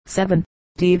7.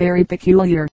 Very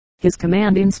peculiar. His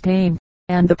command in Spain,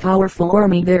 and the powerful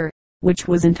army there, which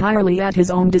was entirely at his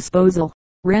own disposal,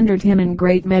 rendered him in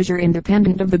great measure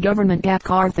independent of the government at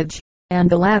Carthage, and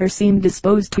the latter seemed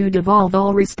disposed to devolve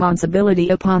all responsibility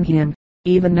upon him.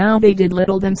 Even now they did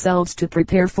little themselves to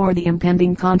prepare for the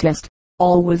impending contest.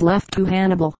 All was left to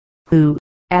Hannibal, who,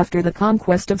 after the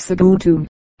conquest of Saguntum,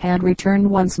 had returned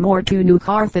once more to New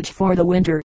Carthage for the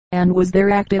winter, and was there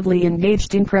actively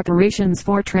engaged in preparations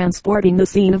for transporting the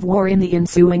scene of war in the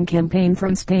ensuing campaign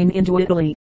from Spain into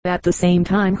Italy. At the same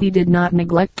time he did not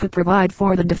neglect to provide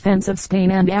for the defense of Spain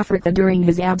and Africa during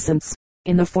his absence.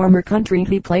 In the former country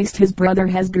he placed his brother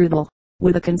Hasdrubal,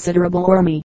 with a considerable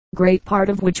army, great part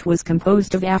of which was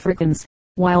composed of Africans,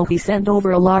 while he sent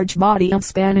over a large body of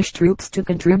Spanish troops to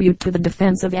contribute to the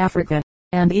defense of Africa,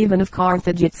 and even of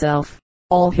Carthage itself.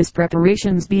 All his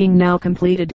preparations being now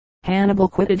completed, Hannibal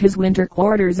quitted his winter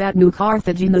quarters at New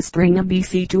Carthage in the spring of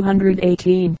BC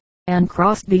 218, and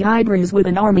crossed the Ibris with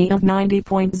an army of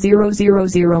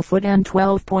 90,000 foot and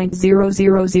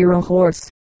 12,000 horse.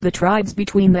 The tribes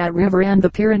between that river and the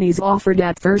Pyrenees offered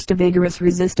at first a vigorous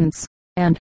resistance,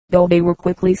 and, though they were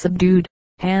quickly subdued,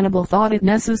 Hannibal thought it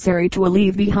necessary to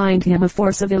leave behind him a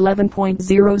force of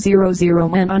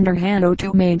 11,000 men under Hanno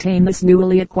to maintain this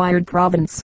newly acquired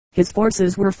province. His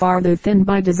forces were farther thinned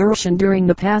by desertion during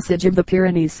the passage of the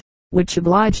Pyrenees, which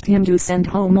obliged him to send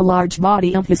home a large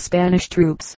body of his Spanish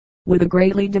troops, with a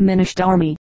greatly diminished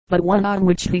army, but one on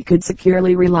which he could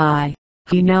securely rely.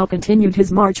 He now continued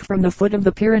his march from the foot of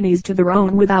the Pyrenees to the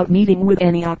Rhone without meeting with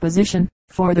any opposition,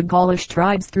 for the Gaulish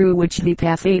tribes through which he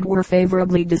passed were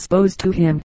favorably disposed to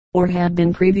him, or had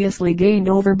been previously gained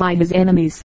over by his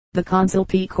enemies. The consul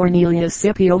P. Cornelius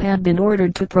Scipio had been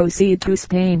ordered to proceed to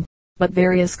Spain, but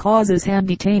various causes had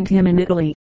detained him in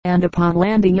Italy, and upon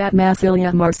landing at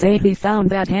Massilia Marseille he found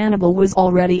that Hannibal was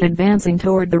already advancing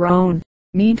toward the Rhone.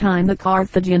 Meantime the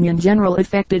Carthaginian general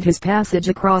effected his passage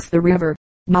across the river,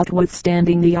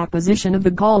 notwithstanding the opposition of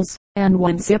the Gauls, and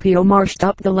when Scipio marched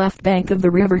up the left bank of the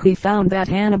river he found that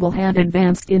Hannibal had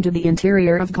advanced into the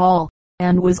interior of Gaul,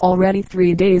 and was already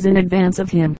 3 days in advance of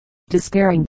him.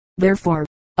 Despairing, therefore,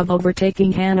 of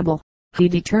overtaking Hannibal, he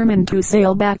determined to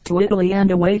sail back to Italy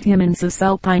and await him in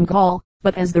Cisalpine Gaul,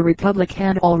 but as the Republic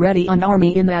had already an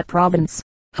army in that province,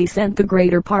 he sent the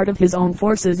greater part of his own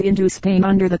forces into Spain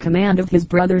under the command of his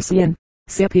brother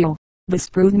Scipio. This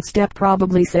prudent step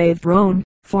probably saved Rome,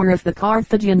 for if the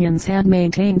Carthaginians had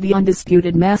maintained the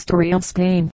undisputed mastery of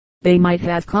Spain, they might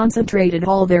have concentrated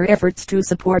all their efforts to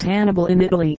support Hannibal in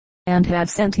Italy, and have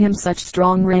sent him such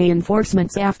strong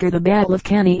reinforcements after the Battle of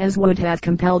Cannae as would have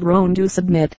compelled Rome to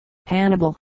submit.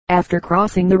 Hannibal, after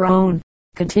crossing the Rhone,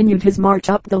 continued his march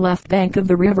up the left bank of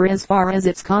the river as far as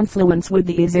its confluence with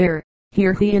the Isere.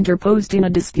 Here he interposed in a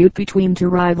dispute between two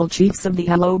rival chiefs of the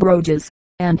Allobroges,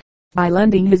 and, by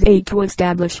lending his aid to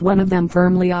establish one of them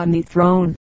firmly on the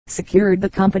throne, secured the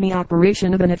company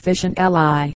operation of an efficient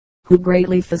ally, who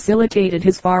greatly facilitated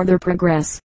his farther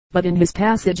progress. But in his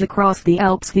passage across the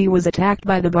Alps he was attacked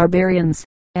by the barbarians,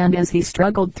 and as he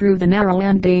struggled through the narrow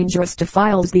and dangerous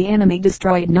defiles the enemy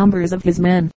destroyed numbers of his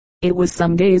men. It was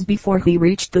some days before he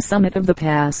reached the summit of the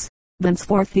pass.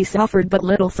 Thenceforth he suffered but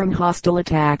little from hostile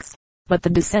attacks, but the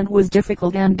descent was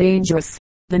difficult and dangerous.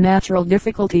 The natural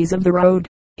difficulties of the road,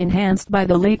 enhanced by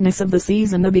the lateness of the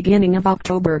season, the beginning of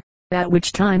October, at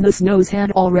which time the snows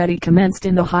had already commenced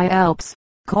in the high Alps,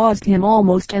 caused him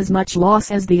almost as much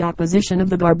loss as the opposition of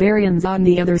the barbarians on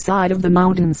the other side of the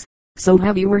mountains. So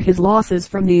heavy were his losses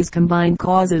from these combined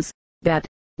causes, that,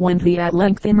 when he at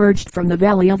length emerged from the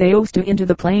valley of Aosta into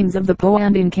the plains of the Po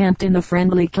and encamped in the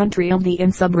friendly country of the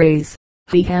Insubres,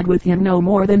 he had with him no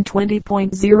more than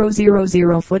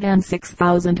 20,000 foot and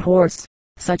 6,000 horse.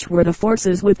 Such were the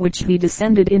forces with which he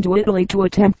descended into Italy to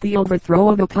attempt the overthrow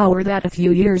of a power that a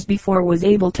few years before was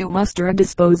able to muster a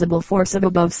disposable force of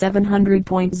above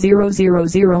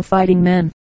 700,000 fighting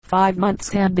men. 5 months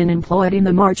had been employed in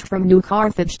the march from New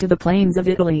Carthage to the plains of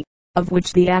Italy, of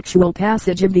which the actual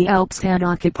passage of the Alps had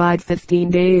occupied 15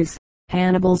 days.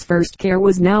 Hannibal's first care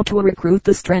was now to recruit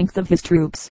the strength of his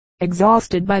troops,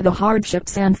 exhausted by the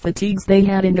hardships and fatigues they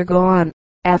had undergone.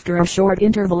 After a short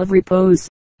interval of repose,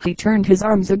 he turned his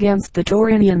arms against the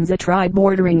Taurinians, a tribe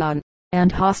bordering on,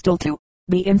 and hostile to,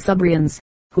 the Insubrians,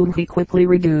 whom he quickly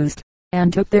reduced,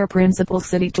 and took their principal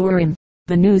city Turin.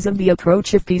 The news of the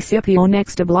approach of P. Scipio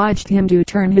next obliged him to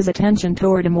turn his attention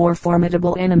toward a more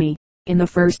formidable enemy. In the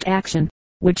first action,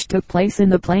 which took place in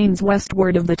the plains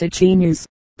westward of the Ticinius,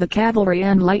 the cavalry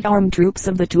and light armed troops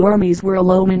of the two armies were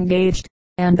alone engaged,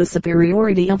 and the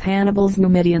superiority of Hannibal's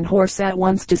Numidian horse at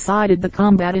once decided the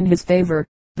combat in his favor.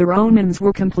 The Romans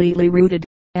were completely routed,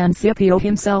 and Scipio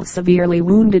himself severely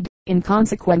wounded, in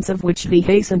consequence of which he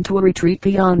hastened to a retreat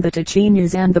beyond the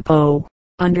Ticinias and the Po.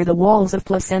 Under the walls of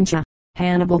Placentia,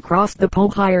 Hannibal crossed the Po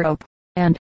higher up,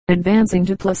 and, advancing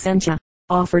to Placentia,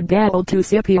 offered battle to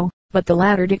Scipio, but the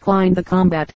latter declined the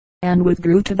combat, and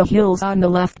withdrew to the hills on the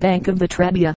left bank of the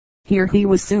Trebia. Here he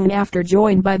was soon after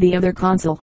joined by the other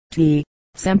consul, T.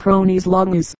 Sempronius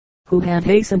Longus, who had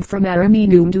hastened from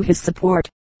Ariminum to his support.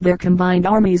 Their combined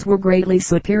armies were greatly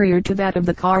superior to that of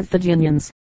the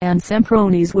Carthaginians, and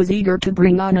Sempronius was eager to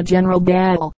bring on a general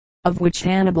battle, of which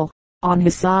Hannibal, on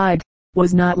his side,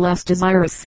 was not less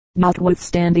desirous.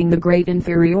 Notwithstanding the great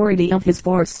inferiority of his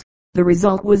force, the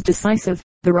result was decisive.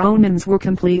 The Romans were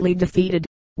completely defeated,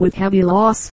 with heavy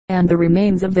loss, and the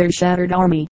remains of their shattered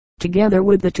army, together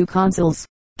with the two consuls,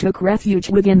 took refuge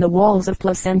within the walls of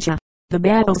Placentia. The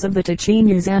battles of the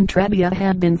Ticinias and Trebia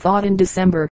had been fought in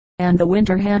December, and the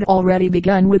winter had already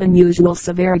begun with unusual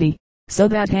severity, so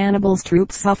that Hannibal's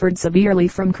troops suffered severely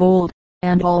from cold,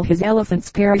 and all his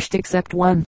elephants perished except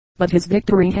one. But his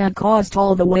victory had caused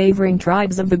all the wavering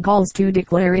tribes of the Gauls to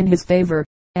declare in his favor,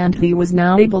 and he was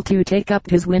now able to take up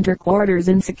his winter quarters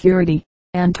in security,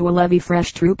 and to levy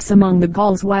fresh troops among the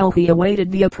Gauls while he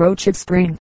awaited the approach of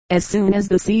spring. As soon as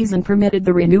the season permitted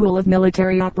the renewal of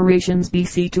military operations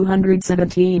BC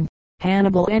 217,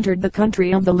 Hannibal entered the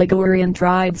country of the Ligurian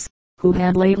tribes, who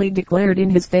had lately declared in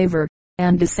his favor,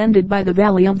 and descended by the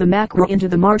valley of the Macro into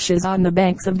the marshes on the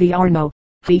banks of the Arno.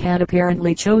 He had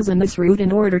apparently chosen this route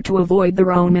in order to avoid the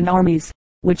Roman armies,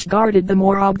 which guarded the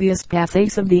more obvious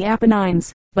passes of the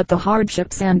Apennines, but the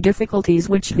hardships and difficulties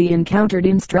which he encountered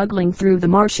in struggling through the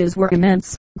marshes were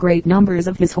immense. Great numbers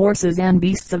of his horses and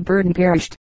beasts of burden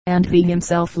perished, and he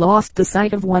himself lost the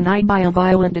sight of one eye by a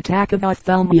violent attack of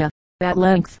ophthalmia. At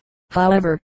length,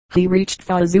 however, he reached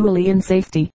Faesulae in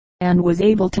safety, and was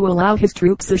able to allow his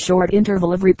troops a short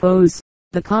interval of repose.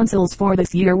 The consuls for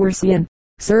this year were Cian,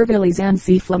 Servilis and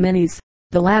C. Flaminius.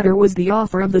 The latter was the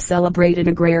author of the celebrated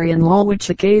agrarian law which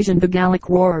occasioned the Gallic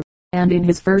War, and in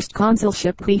his first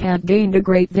consulship he had gained a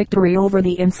great victory over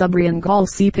the Insubrian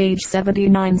Gauls. See page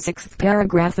 79, 6th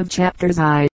paragraph of chapters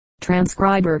I.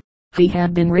 Transcriber. He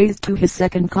had been raised to his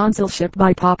second consulship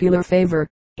by popular favor,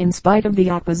 in spite of the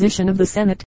opposition of the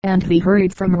Senate, and he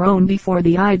hurried from Rome before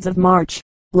the Ides of March,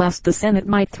 lest the Senate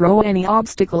might throw any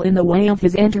obstacle in the way of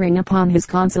his entering upon his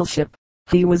consulship.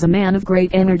 He was a man of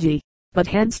great energy, but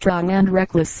headstrong and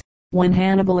reckless. When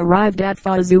Hannibal arrived at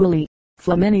Faesulae,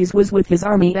 Flaminius was with his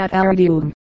army at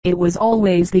Arretium. It was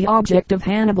always the object of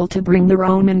Hannibal to bring the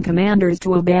Roman commanders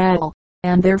to a battle,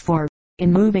 and therefore,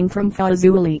 in moving from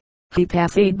Faesulae, he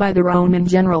passed by the Roman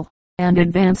general, and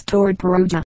advanced toward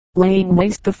Perugia, laying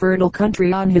waste the fertile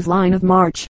country on his line of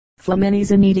march.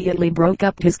 Flaminius immediately broke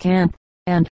up his camp,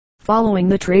 and, following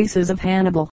the traces of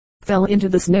Hannibal, fell into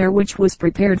the snare which was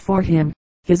prepared for him.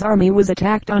 His army was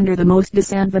attacked under the most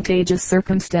disadvantageous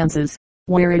circumstances,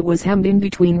 where it was hemmed in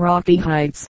between rocky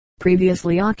heights,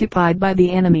 previously occupied by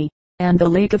the enemy, and the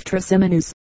lake of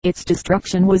Trasimenus. Its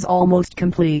destruction was almost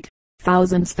complete.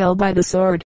 Thousands fell by the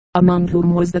sword, among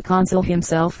whom was the consul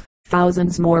himself.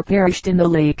 Thousands more perished in the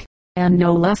lake, and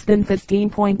no less than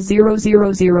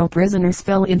 15,000 prisoners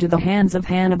fell into the hands of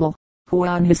Hannibal, who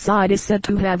on his side is said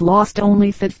to have lost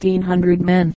only 1,500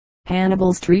 men.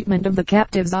 Hannibal's treatment of the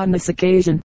captives on this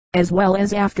occasion, as well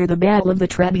as after the battle of the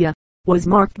Trebia, was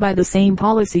marked by the same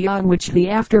policy on which he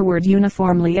afterward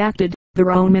uniformly acted. The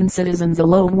Roman citizens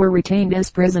alone were retained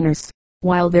as prisoners,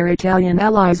 while their Italian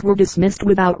allies were dismissed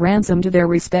without ransom to their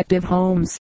respective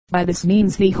homes. By this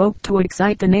means he hoped to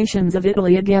excite the nations of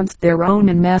Italy against their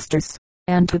Roman masters,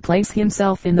 and to place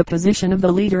himself in the position of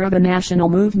the leader of a national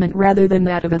movement rather than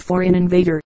that of a foreign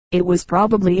invader. It was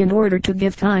probably in order to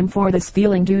give time for this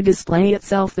feeling to display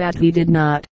itself that he did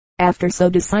not, after so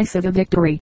decisive a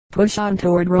victory, push on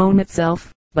toward Rome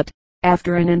itself, but,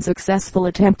 after an unsuccessful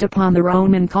attempt upon the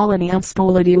Roman colony of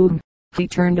Spolidium, he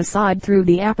turned aside through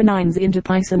the Apennines into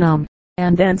Picenum,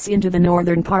 and thence into the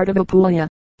northern part of Apulia.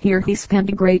 Here he spent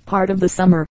a great part of the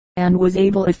summer, and was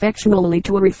able effectually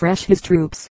to refresh his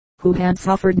troops, who had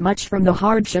suffered much from the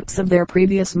hardships of their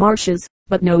previous marches,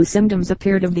 but no symptoms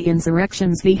appeared of the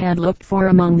insurrections he had looked for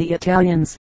among the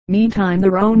Italians. Meantime the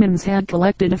Romans had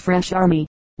collected a fresh army,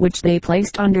 which they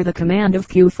placed under the command of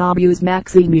Q. Fabius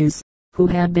Maximus, who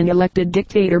had been elected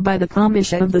dictator by the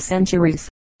comitia of the centuries.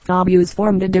 Fabius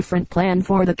formed a different plan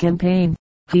for the campaign.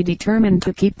 He determined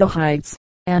to keep the heights,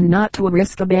 and not to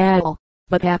risk a battle,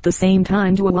 but at the same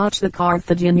time to watch the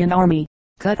Carthaginian army,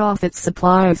 cut off its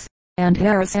supplies, and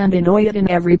harass and annoy it in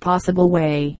every possible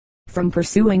way. From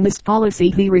pursuing this policy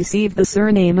he received the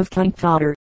surname of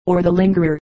Cunctator, or the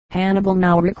Lingerer. Hannibal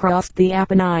now recrossed the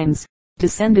Apennines,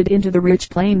 descended into the rich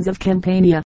plains of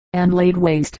Campania, and laid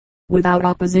waste, without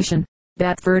opposition,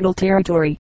 that fertile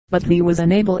territory. But he was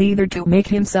unable either to make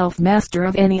himself master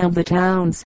of any of the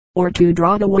towns, or to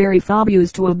draw the wary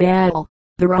Fabius to a battle.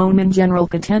 The Roman general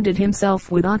contented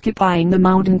himself with occupying the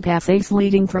mountain passes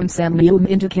leading from Samnium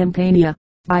into Campania,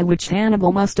 by which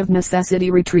Hannibal must of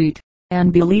necessity retreat,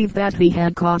 and believed that he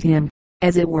had caught him,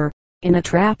 as it were, in a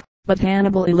trap. But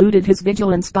Hannibal eluded his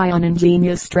vigilance by an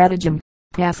ingenious stratagem,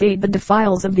 passed the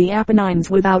defiles of the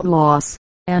Apennines without loss,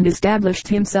 and established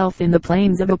himself in the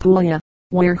plains of Apulia,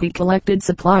 where he collected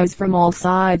supplies from all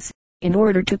sides, in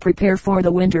order to prepare for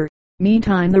the winter.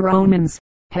 Meantime the Romans,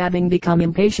 having become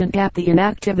impatient at the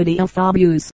inactivity of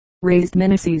Fabius, raised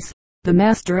Menesses, the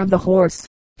master of the horse,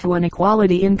 to an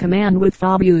equality in command with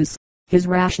Fabius. His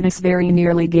rashness very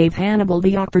nearly gave Hannibal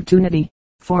the opportunity,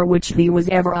 for which he was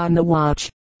ever on the watch,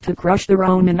 to crush the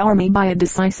Roman army by a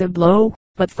decisive blow.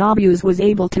 But Fabius was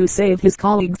able to save his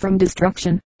colleague from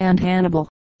destruction, and Hannibal,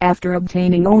 after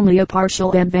obtaining only a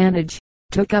partial advantage,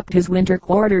 took up his winter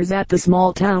quarters at the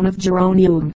small town of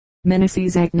Geronium.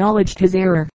 Menesses acknowledged his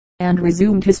error, and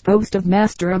resumed his post of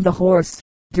master of the horse.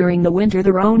 During the winter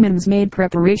the Romans made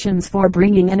preparations for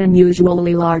bringing an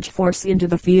unusually large force into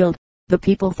the field. The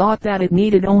people thought that it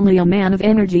needed only a man of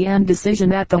energy and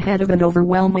decision at the head of an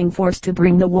overwhelming force to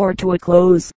bring the war to a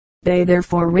close. They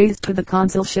therefore raised to the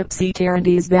consulship C.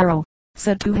 Terentius Varro,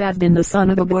 said to have been the son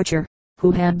of a butcher,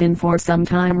 who had been for some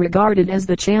time regarded as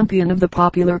the champion of the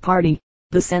popular party.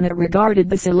 The Senate regarded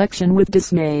this election with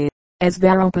dismay, as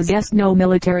Varro possessed no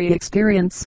military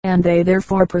experience, and they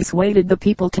therefore persuaded the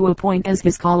people to appoint as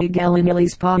his colleague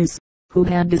Alinilius Paus, who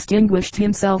had distinguished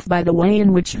himself by the way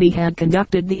in which he had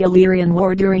conducted the Illyrian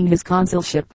war during his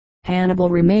consulship. Hannibal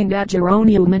remained at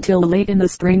Geronium until late in the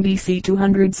spring BC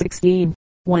 216,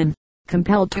 when,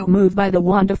 compelled to move by the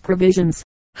want of provisions,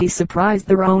 he surprised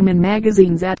the Roman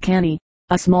magazines at Cannae,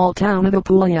 a small town of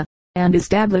Apulia, and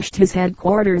established his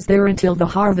headquarters there until the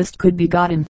harvest could be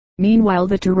gotten. Meanwhile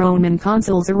the two Roman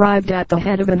consuls arrived at the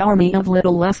head of an army of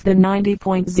little less than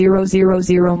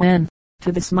 90,000 men.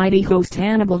 To this mighty host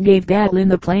Hannibal gave battle in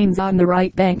the plains on the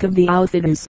right bank of the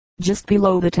Aufidus, just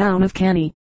below the town of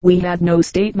Cannae. We have no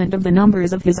statement of the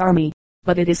numbers of his army,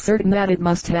 but it is certain that it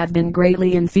must have been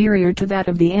greatly inferior to that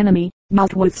of the enemy,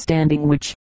 notwithstanding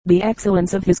which, the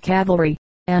excellence of his cavalry,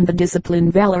 and the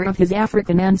disciplined valor of his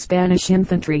African and Spanish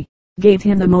infantry, gave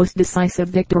him the most decisive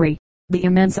victory. The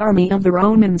immense army of the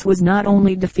Romans was not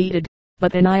only defeated,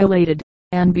 but annihilated,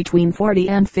 and between 40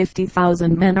 and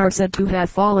 50,000 men are said to have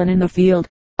fallen in the field,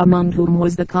 among whom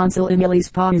was the consul Aemilius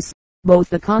Paus, both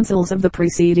the consuls of the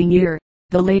preceding year,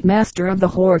 the late master of the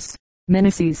horse,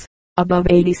 Menesses, above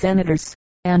 80 senators,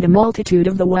 and a multitude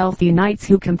of the wealthy knights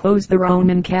who composed the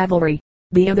Roman cavalry.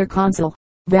 The other consul,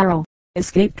 Varro,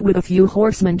 escaped with a few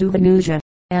horsemen to Venusia,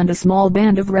 and a small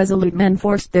band of resolute men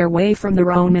forced their way from the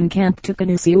Roman camp to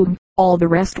Canusium. All the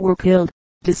rest were killed,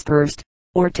 dispersed,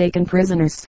 or taken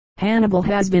prisoners. Hannibal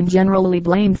has been generally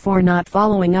blamed for not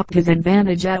following up his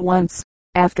advantage at once,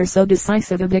 after so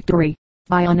decisive a victory,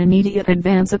 by an immediate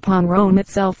advance upon Rome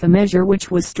itself, a measure which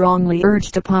was strongly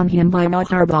urged upon him by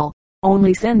Notharbal.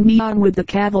 Only send me on with the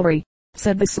cavalry,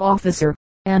 said this officer,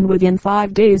 and within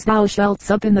 5 days thou shalt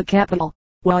sup in the capital.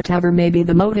 Whatever may be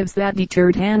the motives that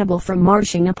deterred Hannibal from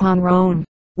marching upon Rome,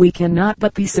 we cannot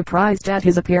but be surprised at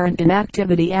his apparent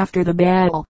inactivity after the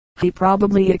battle. He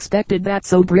probably expected that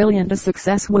so brilliant a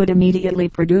success would immediately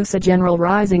produce a general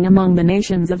rising among the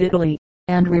nations of Italy,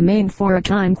 and remained for a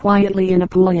time quietly in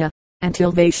Apulia,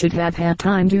 until they should have had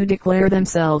time to declare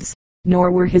themselves.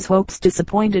 Nor were his hopes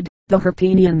disappointed. The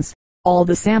Hirpinians, all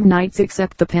the Samnites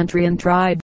except the Pentrian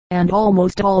tribe, and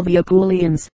almost all the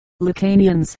Apulians,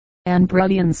 Lucanians, and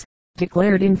Bruttians,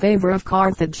 declared in favor of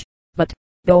Carthage. But,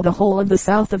 though the whole of the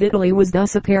south of Italy was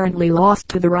thus apparently lost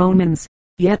to the Romans,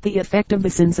 yet the effect of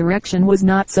this insurrection was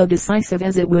not so decisive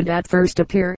as it would at first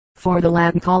appear, for the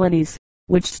Latin colonies,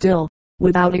 which still,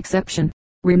 without exception,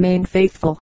 remained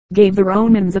faithful, gave the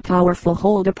Romans a powerful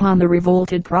hold upon the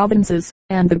revolted provinces,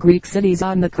 and the Greek cities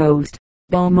on the coast,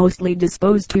 though mostly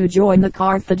disposed to join the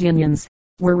Carthaginians,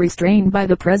 were restrained by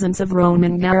the presence of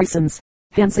Roman garrisons.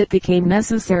 Hence it became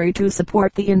necessary to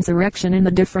support the insurrection in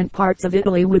the different parts of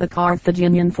Italy with a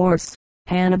Carthaginian force.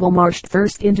 Hannibal marched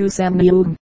first into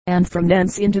Samnium, and from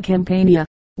thence into Campania,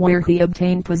 where he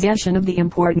obtained possession of the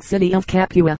important city of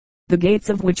Capua, the gates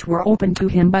of which were opened to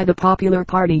him by the popular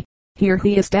party. Here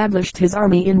he established his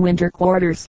army in winter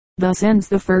quarters. Thus ends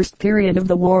the first period of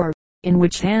the war, in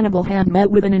which Hannibal had met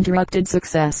with an interrupted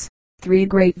success. 3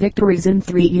 great victories in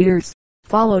 3 years,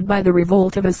 followed by the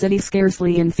revolt of a city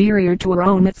scarcely inferior to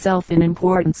Rome itself in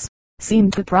importance,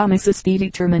 seemed to promise a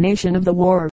speedy termination of the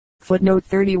war. Footnote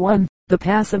 31. The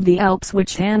pass of the Alps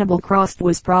which Hannibal crossed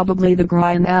was probably the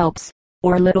Graian Alps,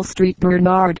 or Little St.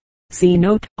 Bernard. See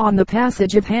note on the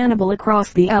passage of Hannibal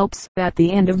across the Alps at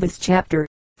the end of this chapter.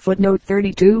 Footnote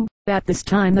 32. At this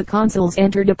time the consuls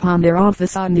entered upon their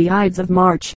office on the Ides of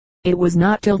March. It was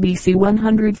not till BC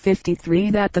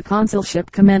 153 that the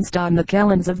consulship commenced on the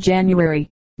calends of January.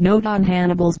 Note on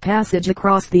Hannibal's passage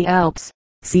across the Alps.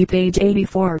 See page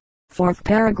 84. Fourth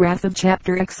paragraph of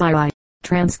chapter XII.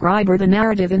 Transcriber. The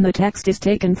narrative in the text is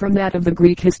taken from that of the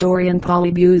Greek historian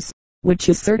Polybius, which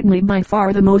is certainly by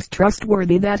far the most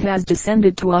trustworthy that has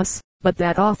descended to us, but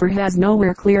that author has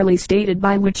nowhere clearly stated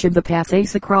by which of the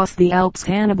passes across the Alps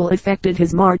Hannibal effected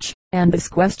his march, and this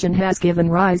question has given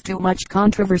rise to much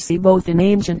controversy both in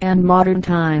ancient and modern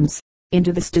times.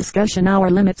 Into this discussion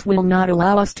our limits will not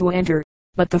allow us to enter,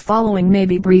 but the following may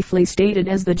be briefly stated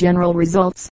as the general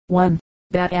results. 1.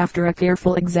 That after a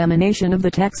careful examination of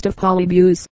the text of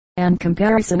Polybius, and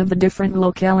comparison of the different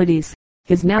localities,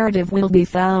 his narrative will be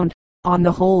found, on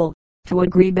the whole, to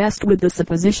agree best with the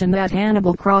supposition that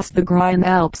Hannibal crossed the Graian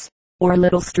Alps, or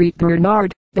Little St.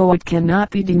 Bernard, though it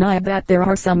cannot be denied that there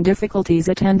are some difficulties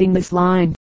attending this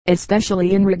line,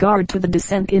 especially in regard to the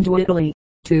descent into Italy.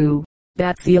 2.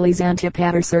 That Seeley's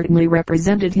Antipater certainly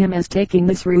represented him as taking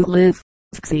this route. Liv.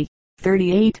 Sc.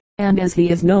 38, and as he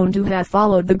is known to have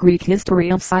followed the Greek history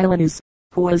of Silenus,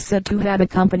 who is said to have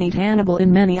accompanied Hannibal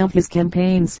in many of his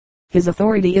campaigns, his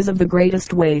authority is of the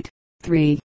greatest weight.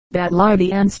 3. That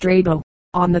Livy and Strabo,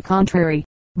 on the contrary,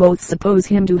 both suppose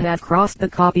him to have crossed the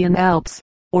Coppian Alps,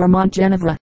 or Mont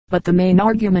Genevra, but the main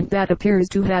argument that appears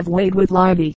to have weighed with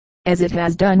Livy, as it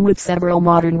has done with several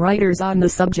modern writers on the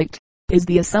subject, is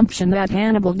the assumption that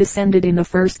Hannibal descended in the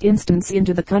first instance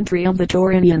into the country of the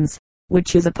Taurinians,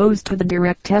 which is opposed to the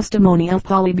direct testimony of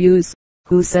Polybius,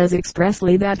 who says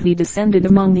expressly that he descended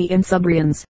among the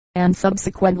Insubrians, and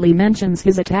subsequently mentions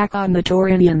his attack on the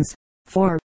Taurinians.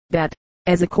 4. That,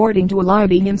 as according to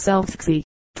Livy himself Sc.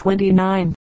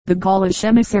 29, the Gaulish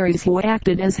emissaries who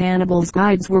acted as Hannibal's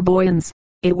guides were Boians,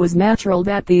 it was natural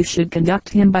that these should conduct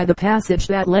him by the passage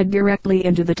that led directly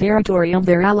into the territory of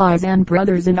their allies and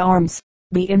brothers in arms,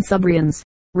 the Insubrians,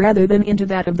 rather than into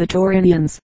that of the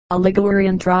Taurinians, a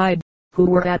Ligurian tribe, who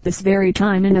were at this very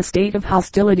time in a state of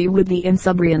hostility with the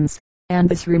Insubrians, and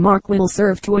this remark will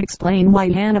serve to explain why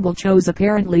Hannibal chose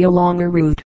apparently a longer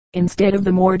route, instead of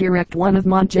the more direct one of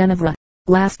Mont Genevra.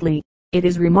 Lastly, it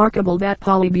is remarkable that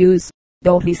Polybius,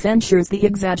 though he censures the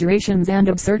exaggerations and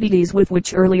absurdities with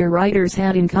which earlier writers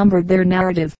had encumbered their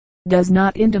narrative, does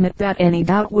not intimate that any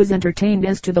doubt was entertained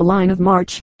as to the line of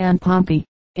march, and Pompey,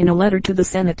 in a letter to the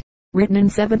Senate, written in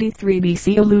 73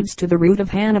 BC, alludes to the route of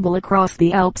Hannibal across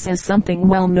the Alps as something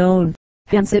well known.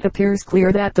 Hence it appears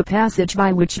clear that the passage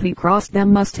by which he crossed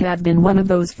them must have been one of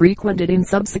those frequented in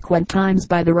subsequent times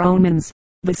by the Romans.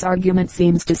 This argument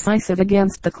seems decisive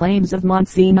against the claims of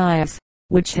Monsinius,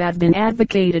 which have been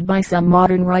advocated by some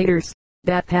modern writers,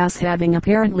 that pass having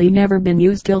apparently never been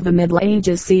used till the Middle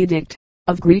Ages. See Edict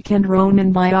of Greek and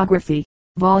Roman Biography,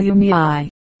 Volume I,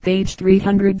 page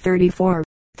 334.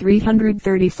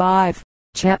 335,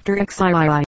 Chapter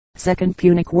XII, Second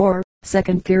Punic War,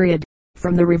 Second Period,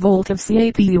 from the revolt of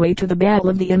Capua to the Battle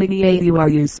of the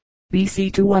Immediatus,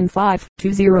 BC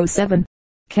 215-207.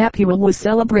 Capua was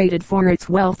celebrated for its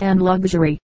wealth and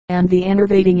luxury, and the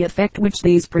enervating effect which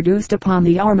these produced upon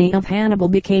the army of Hannibal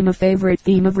became a favorite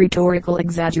theme of rhetorical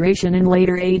exaggeration in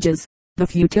later ages. The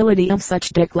futility of such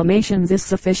declamations is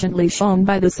sufficiently shown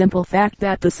by the simple fact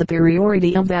that the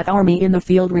superiority of that army in the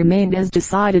field remained as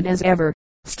decided as ever.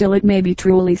 Still it may be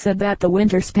truly said that the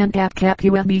winter spent at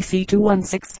Capua BC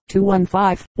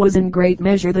 216-215 was in great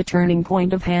measure the turning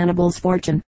point of Hannibal's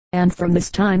fortune, and from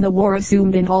this time the war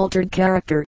assumed an altered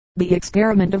character. The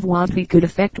experiment of what he could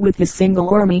effect with his single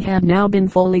army had now been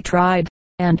fully tried,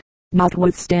 and,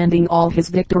 notwithstanding all his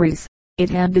victories, it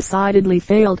had decidedly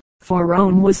failed, for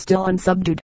Rome was still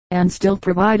unsubdued, and still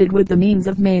provided with the means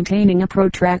of maintaining a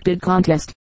protracted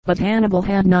contest. But Hannibal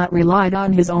had not relied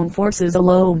on his own forces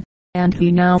alone, and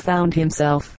he now found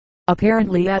himself,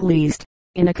 apparently at least,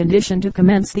 in a condition to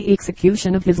commence the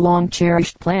execution of his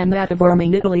long-cherished plan, that of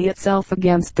arming Italy itself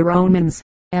against the Romans,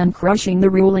 and crushing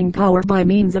the ruling power by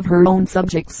means of her own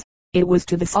subjects. It was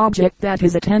to this object that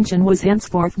his attention was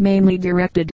henceforth mainly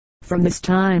directed. From this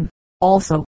time,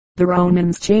 also, the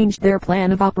Romans changed their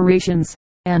plan of operations,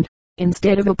 and,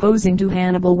 instead of opposing to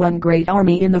Hannibal one great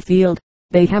army in the field,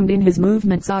 they hemmed in his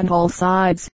movements on all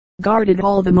sides, guarded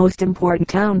all the most important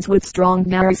towns with strong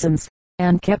garrisons,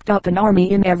 and kept up an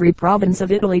army in every province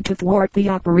of Italy to thwart the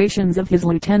operations of his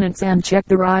lieutenants and check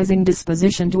the rising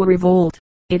disposition to a revolt.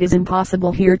 It is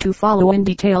impossible here to follow in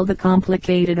detail the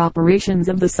complicated operations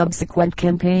of the subsequent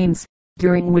campaigns,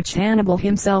 during which Hannibal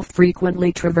himself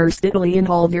frequently traversed Italy in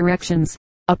all directions,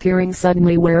 appearing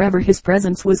suddenly wherever his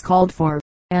presence was called for,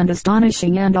 and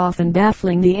astonishing and often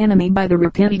baffling the enemy by the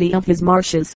rapidity of his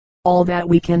marches. All that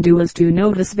we can do is to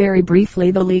notice very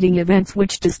briefly the leading events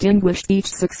which distinguished each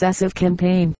successive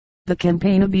campaign. The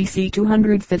campaign of BC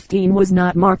 215 was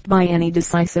not marked by any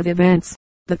decisive events.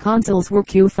 The consuls were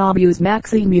Q. Fabius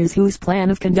Maximus, whose plan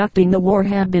of conducting the war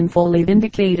had been fully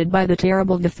vindicated by the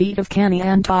terrible defeat of Cannae,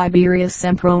 and Tiberius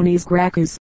Sempronius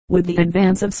Gracchus. With the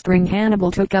advance of spring,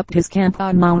 Hannibal took up his camp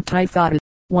on Mount Tifata,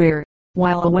 where,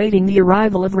 while awaiting the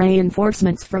arrival of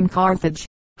reinforcements from Carthage,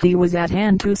 he was at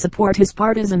hand to support his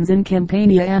partisans in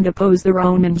Campania and oppose the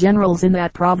Roman generals in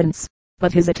that province.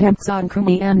 But his attempts on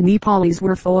Cumae and Neapolis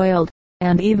were foiled,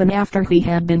 and even after he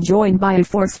had been joined by a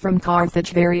force from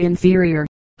Carthage very inferior,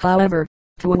 however,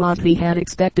 to what he had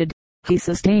expected, he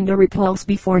sustained a repulse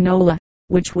before Nola,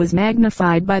 which was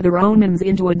magnified by the Romans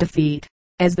into a defeat.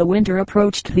 As the winter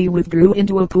approached, he withdrew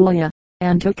into Apulia,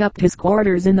 and took up his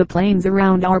quarters in the plains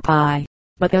around Arpi.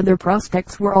 But other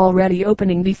prospects were already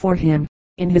opening before him.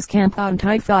 In his camp on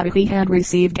Tifata he had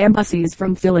received embassies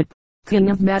from Philip,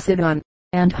 king of Macedon,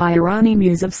 and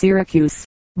Hieronymus of Syracuse,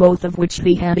 both of which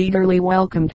he had eagerly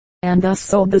welcomed, and thus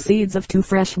sowed the seeds of two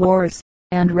fresh wars,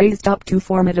 and raised up two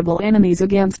formidable enemies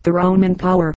against the Roman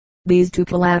power. These two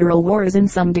collateral wars in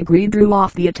some degree drew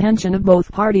off the attention of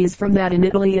both parties from that in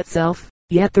Italy itself,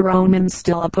 yet the Romans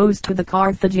still opposed to the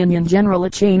Carthaginian general a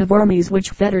chain of armies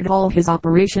which fettered all his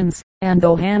operations, and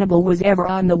though Hannibal was ever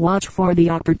on the watch for the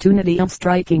opportunity of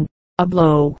striking a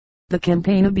blow, the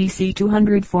campaign of BC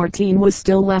 214 was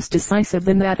still less decisive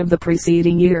than that of the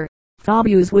preceding year.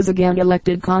 Fabius was again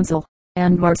elected consul,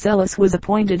 and Marcellus was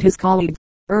appointed his colleague.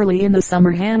 Early in the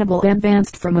summer Hannibal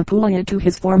advanced from Apulia to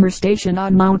his former station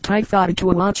on Mount Tifata to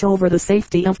watch over the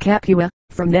safety of Capua.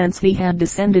 From thence he had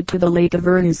descended to the Lake of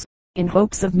Vernus, in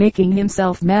hopes of making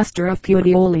himself master of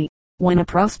Puteoli, when a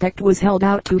prospect was held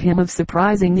out to him of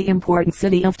surprising the important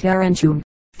city of Tarentum.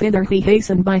 Thither he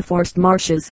hastened by forced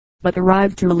marches, but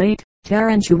arrived too late.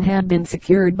 Tarentum had been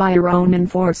secured by a Roman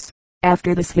force.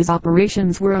 After this his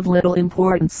operations were of little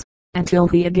importance, until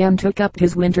he again took up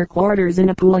his winter quarters in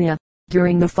Apulia.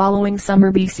 During the following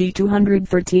summer BC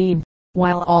 213,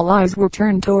 while all eyes were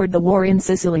turned toward the war in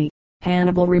Sicily,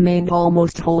 Hannibal remained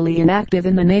almost wholly inactive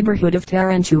in the neighborhood of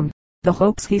Tarentum, the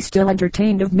hopes he still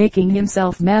entertained of making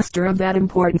himself master of that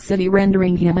important city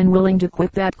rendering him unwilling to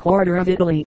quit that quarter of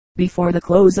Italy. Before the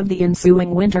close of the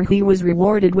ensuing winter he was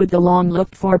rewarded with the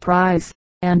long-looked-for prize,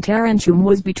 and Tarentum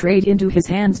was betrayed into his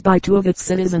hands by two of its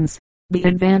citizens. The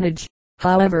advantage,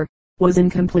 however, was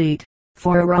incomplete,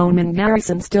 for a Roman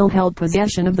garrison still held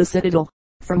possession of the citadel,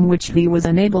 from which he was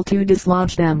unable to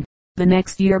dislodge them. The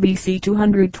next year BC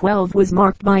 212 was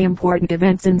marked by important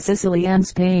events in Sicily and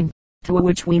Spain, to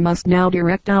which we must now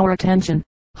direct our attention.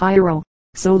 Hiero,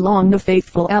 so long the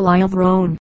faithful ally of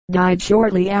Rome, died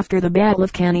shortly after the Battle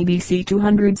of Cannae BC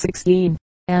 216,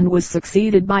 and was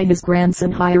succeeded by his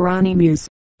grandson Hieronymus,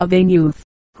 a vain youth,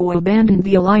 who abandoned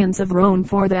the alliance of Rome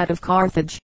for that of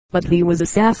Carthage. But he was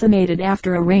assassinated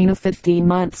after a reign of 15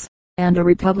 months, and a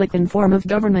republican form of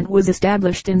government was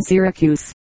established in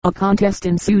Syracuse. A contest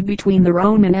ensued between the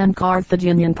Roman and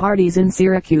Carthaginian parties in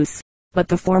Syracuse, but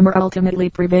the former ultimately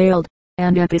prevailed,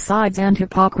 and Epicides and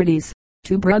Hippocrates,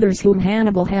 two brothers whom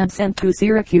Hannibal had sent to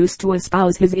Syracuse to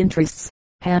espouse his interests,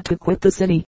 had to quit the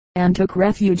city, and took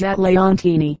refuge at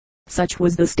Leontini. Such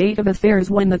was the state of affairs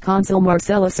when the consul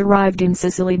Marcellus arrived in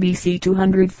Sicily BC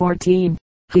 214.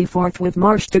 He forthwith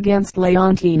marched against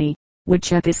Leontini, which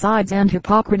Epicides and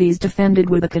Hippocrates defended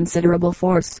with a considerable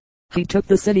force. He took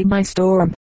the city by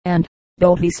storm, and,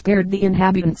 though he spared the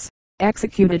inhabitants,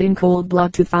 executed in cold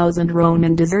blood 2,000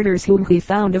 Roman deserters whom he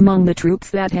found among the troops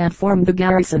that had formed the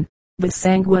garrison. This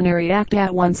sanguinary act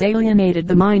at once alienated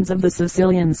the minds of the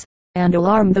Sicilians, and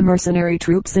alarmed the mercenary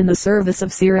troops in the service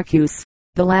of Syracuse.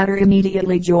 The latter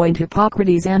immediately joined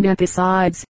Hippocrates and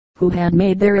Epicides, who had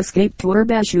made their escape to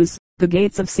Urbatius. The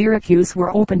gates of Syracuse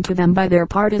were opened to them by their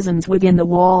partisans within the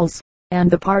walls,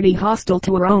 and the party hostile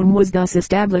to Rome was thus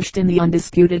established in the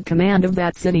undisputed command of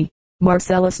that city.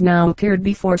 Marcellus now appeared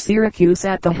before Syracuse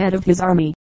at the head of his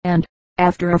army, and,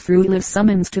 after a fruitless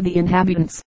summons to the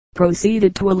inhabitants,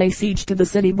 proceeded to lay siege to the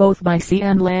city both by sea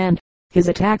and land. His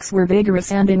attacks were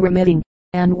vigorous and unremitting,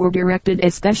 and were directed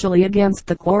especially against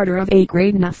the quarter of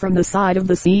Acradina from the side of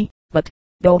the sea, but,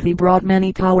 though he brought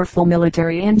many powerful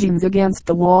military engines against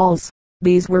the walls,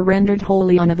 these were rendered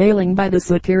wholly unavailing by the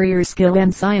superior skill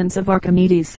and science of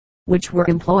Archimedes, which were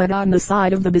employed on the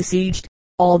side of the besieged.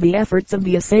 All the efforts of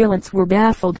the assailants were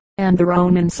baffled, and the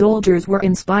Roman soldiers were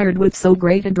inspired with so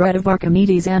great a dread of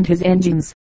Archimedes and his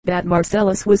engines, that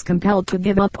Marcellus was compelled to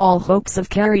give up all hopes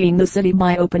of carrying the city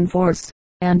by open force,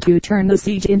 and to turn the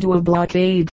siege into a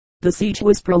blockade. The siege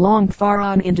was prolonged far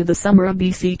on into the summer of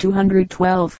BC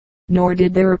 212, nor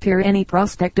did there appear any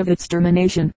prospect of its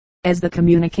termination, as the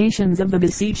communications of the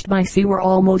besieged by sea were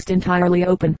almost entirely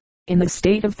open. In the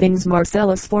state of things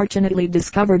Marcellus fortunately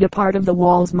discovered a part of the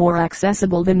walls more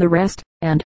accessible than the rest,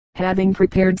 and, having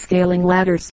prepared scaling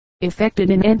ladders, effected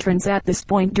an entrance at this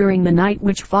point during the night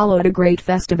which followed a great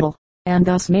festival, and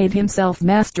thus made himself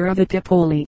master of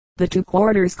Epipoli. The two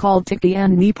quarters called Tiki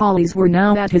and Neapolis were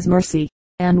now at his mercy,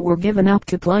 and were given up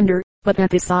to plunder, but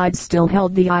Episides still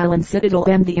held the island citadel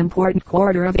and the important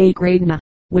quarter of Agradna,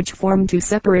 which formed two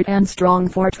separate and strong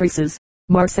fortresses.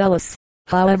 Marcellus,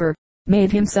 however,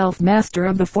 made himself master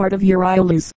of the fort of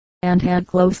Euryalus, and had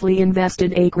closely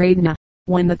invested Agradna.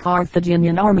 When the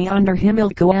Carthaginian army under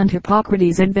Himilco and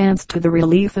Hippocrates advanced to the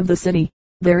relief of the city,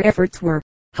 their efforts were,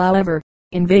 however,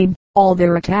 in vain. All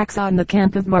their attacks on the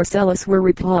camp of Marcellus were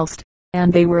repulsed,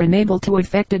 and they were unable to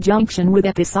effect a junction with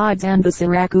Episides and the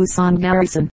Syracusan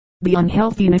garrison. The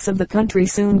unhealthiness of the country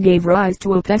soon gave rise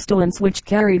to a pestilence which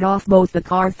carried off both the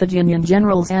Carthaginian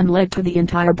generals and led to the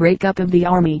entire breakup of the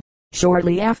army.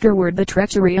 Shortly afterward the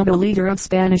treachery of a leader of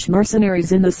Spanish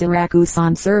mercenaries in the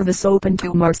Syracusan service opened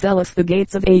to Marcellus the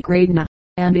gates of Agradna,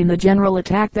 and in the general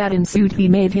attack that ensued he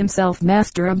made himself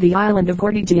master of the island of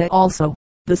Ortygia also.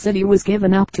 The city was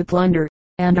given up to plunder,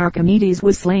 and Archimedes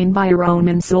was slain by a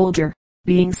Roman soldier,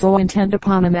 being so intent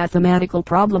upon a mathematical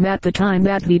problem at the time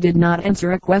that he did not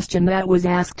answer a question that was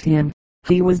asked him.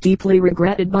 He was deeply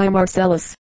regretted by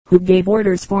Marcellus, who gave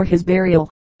orders for his burial,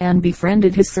 and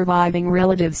befriended his surviving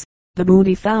relatives. The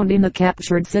booty found in the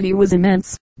captured city was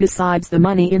immense, besides the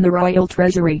money in the royal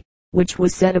treasury, which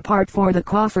was set apart for the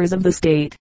coffers of the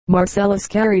state. Marcellus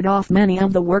carried off many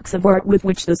of the works of art with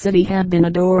which the city had been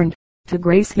adorned, to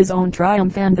grace his own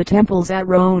triumph and the temples at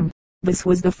Rome. This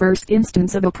was the first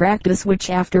instance of a practice which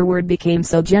afterward became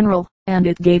so general, and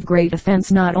it gave great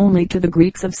offense not only to the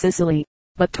Greeks of Sicily,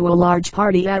 but to a large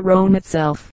party at Rome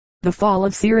itself. The fall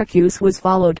of Syracuse was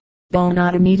followed, though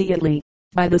not immediately,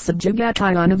 by the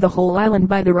subjugation of the whole island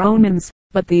by the Romans,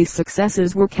 but these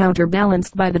successes were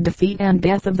counterbalanced by the defeat and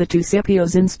death of the two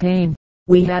Scipios in Spain.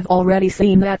 We have already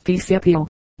seen that Scipio,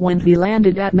 when he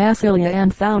landed at Massilia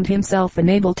and found himself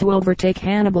unable to overtake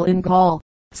Hannibal in Gaul,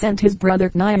 sent his brother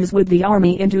Cneius with the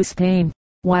army into Spain,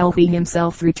 while he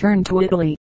himself returned to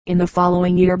Italy. In the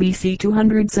following year BC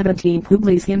 217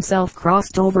 Publius himself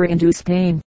crossed over into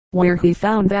Spain, where he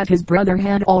found that his brother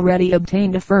had already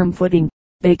obtained a firm footing.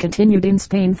 They continued in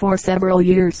Spain for several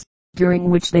years, during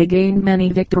which they gained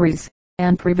many victories,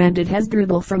 and prevented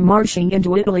Hasdrubal from marching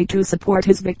into Italy to support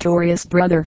his victorious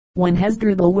brother. When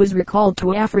Hasdrubal was recalled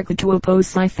to Africa to oppose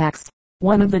Syphax,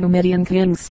 one of the Numidian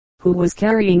kings, who was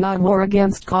carrying on war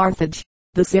against Carthage,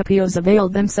 the Scipios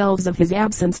availed themselves of his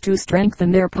absence to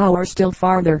strengthen their power still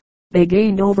farther. They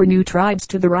gained over new tribes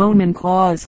to the Roman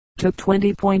cause, took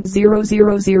 20,000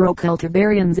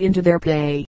 cultivarians into their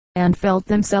pay, and felt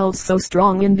themselves so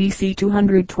strong in BC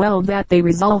 212 that they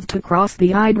resolved to cross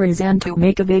the Idris and to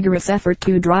make a vigorous effort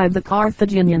to drive the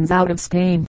Carthaginians out of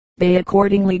Spain. They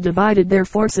accordingly divided their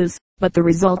forces, but the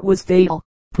result was fatal.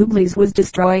 Publius was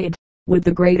destroyed, with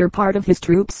the greater part of his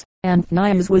troops, and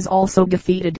Cneius was also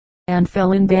defeated, and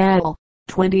fell in battle,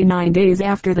 29 days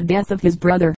after the death of his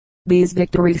brother. These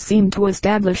victories seemed to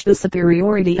establish the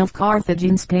superiority of Carthage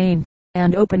in Spain,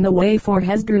 and open the way for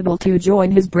Hasdrubal to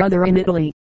join his brother in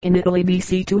Italy. In Italy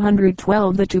BC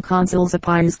 212 the two consuls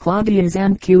Appius Claudius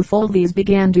and Q. Fulvius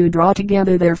began to draw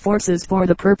together their forces for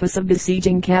the purpose of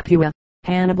besieging Capua.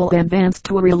 Hannibal advanced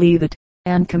to relieve it,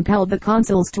 and compelled the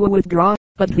consuls to withdraw,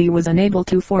 but he was unable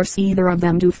to force either of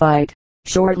them to fight.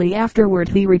 Shortly afterward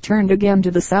he returned again to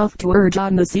the south to urge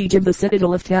on the siege of the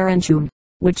citadel of Tarentum,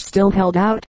 which still held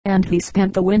out, and he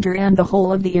spent the winter and the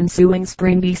whole of the ensuing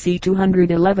spring BC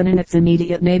 211 in its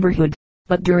immediate neighborhood.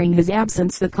 But during his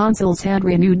absence the consuls had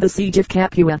renewed the siege of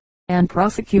Capua, and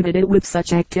prosecuted it with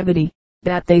such activity,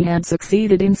 that they had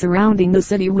succeeded in surrounding the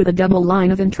city with a double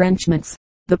line of entrenchments.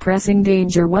 The pressing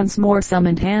danger once more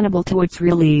summoned Hannibal to its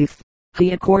relief.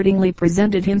 He accordingly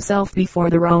presented himself before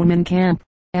the Roman camp,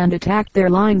 and attacked their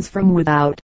lines from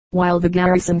without, while the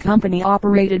garrison company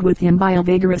operated with him by a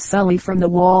vigorous sully from the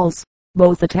walls.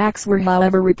 Both attacks were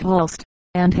however repulsed,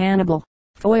 and Hannibal,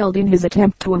 foiled in his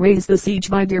attempt to raise the siege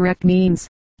by direct means,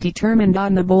 determined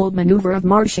on the bold maneuver of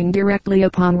marching directly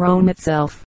upon Rome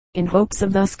itself, in hopes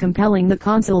of thus compelling the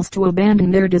consuls to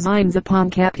abandon their designs upon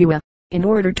Capua, in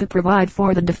order to provide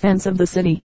for the defense of the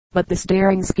city. But this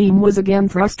daring scheme was again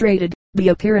frustrated, The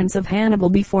appearance of Hannibal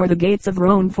before the gates of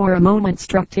Rome for a moment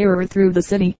struck terror through the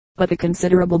city, but a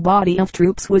considerable body of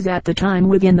troops was at the time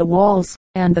within the walls,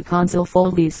 and the consul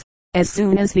Fulvius, as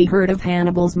soon as he heard of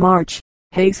Hannibal's march,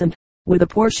 hastened, with a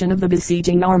portion of the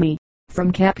besieging army,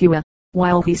 from Capua,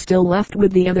 while he still left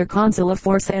with the other consul a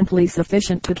force amply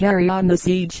sufficient to carry on the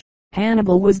siege.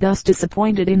 Hannibal was thus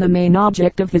disappointed in the main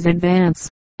object of his advance,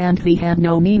 and he had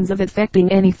no means of effecting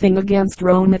anything against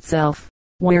Rome itself,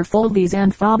 where Fulvius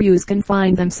and Fabius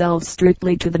confined themselves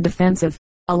strictly to the defensive,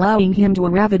 allowing him to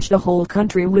ravage the whole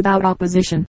country without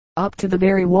opposition, up to the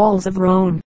very walls of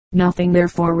Rome. Nothing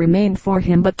therefore remained for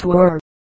him but to err,